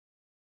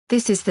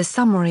This is the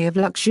summary of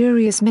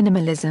Luxurious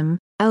Minimalism,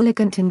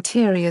 Elegant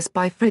Interiors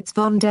by Fritz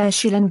von der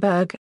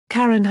Schulenburg,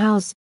 Karen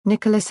Haus,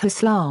 Nicholas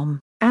Haslam,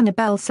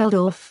 Annabelle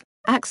Selldorf,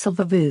 Axel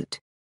Vervoordt.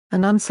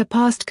 An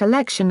unsurpassed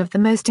collection of the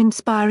most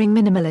inspiring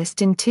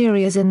minimalist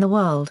interiors in the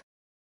world.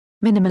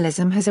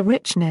 Minimalism has a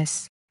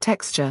richness,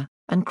 texture,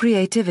 and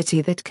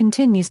creativity that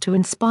continues to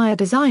inspire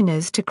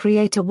designers to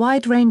create a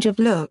wide range of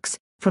looks,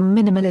 from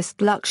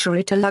minimalist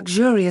luxury to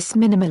luxurious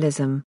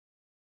minimalism.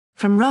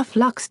 From rough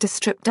luxe to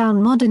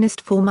stripped-down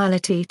modernist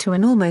formality to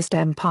an almost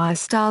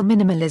empire-style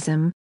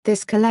minimalism,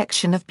 this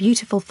collection of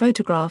beautiful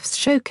photographs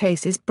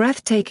showcases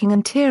breathtaking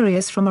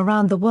interiors from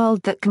around the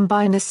world that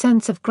combine a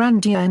sense of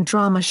grandeur and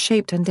drama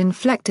shaped and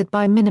inflected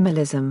by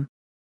minimalism.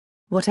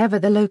 Whatever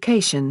the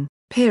location,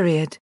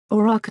 period,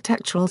 or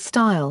architectural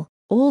style,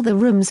 all the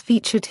rooms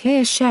featured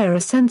here share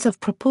a sense of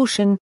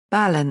proportion,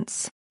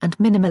 balance, and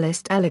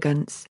minimalist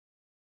elegance.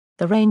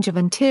 The range of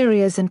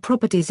interiors and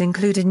properties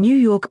include a New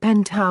York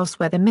penthouse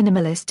where the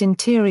minimalist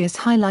interiors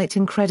highlight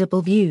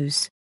incredible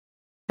views.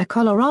 A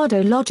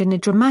Colorado lodge in a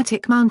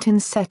dramatic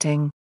mountains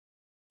setting.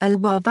 A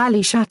Loire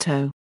Valley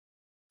chateau.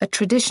 A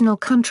traditional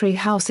country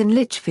house in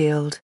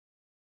Litchfield.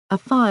 A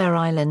Fire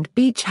Island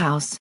beach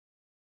house.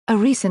 A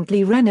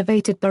recently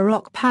renovated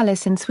Baroque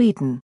palace in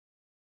Sweden.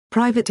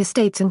 Private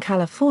estates in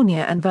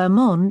California and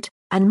Vermont,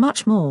 and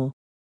much more.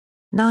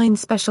 9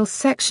 special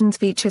sections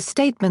feature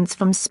statements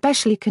from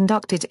specially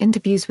conducted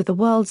interviews with the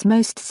world's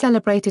most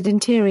celebrated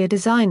interior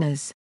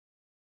designers.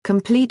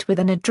 Complete with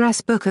an address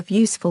book of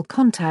useful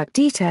contact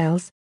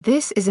details,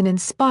 this is an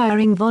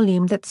inspiring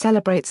volume that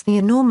celebrates the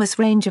enormous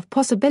range of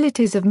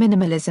possibilities of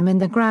minimalism in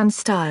the grand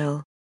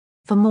style.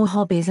 For more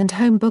hobbies and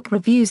home book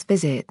reviews,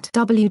 visit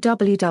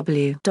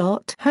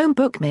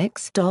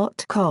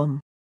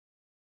www.homebookmix.com.